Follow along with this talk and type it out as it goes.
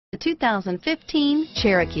The 2015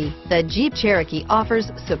 Cherokee. The Jeep Cherokee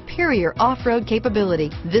offers superior off-road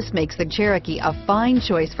capability. This makes the Cherokee a fine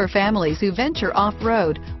choice for families who venture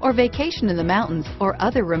off-road or vacation in the mountains or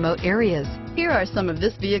other remote areas. Here are some of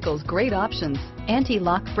this vehicle's great options: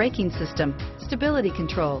 anti-lock braking system, stability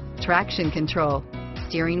control, traction control,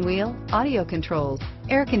 steering wheel audio controls,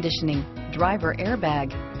 air conditioning, driver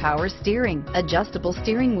airbag, power steering, adjustable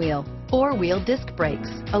steering wheel, four-wheel disc brakes,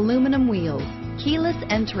 aluminum wheels, keyless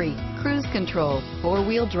entry, cruise control,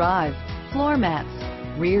 four-wheel drive, floor mats,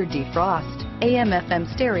 rear defrost,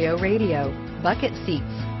 AM/FM stereo radio, bucket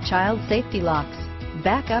seats, child safety locks,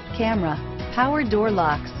 backup camera, power door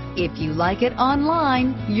locks. If you like it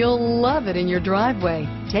online, you'll love it in your driveway.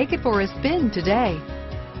 Take it for a spin today.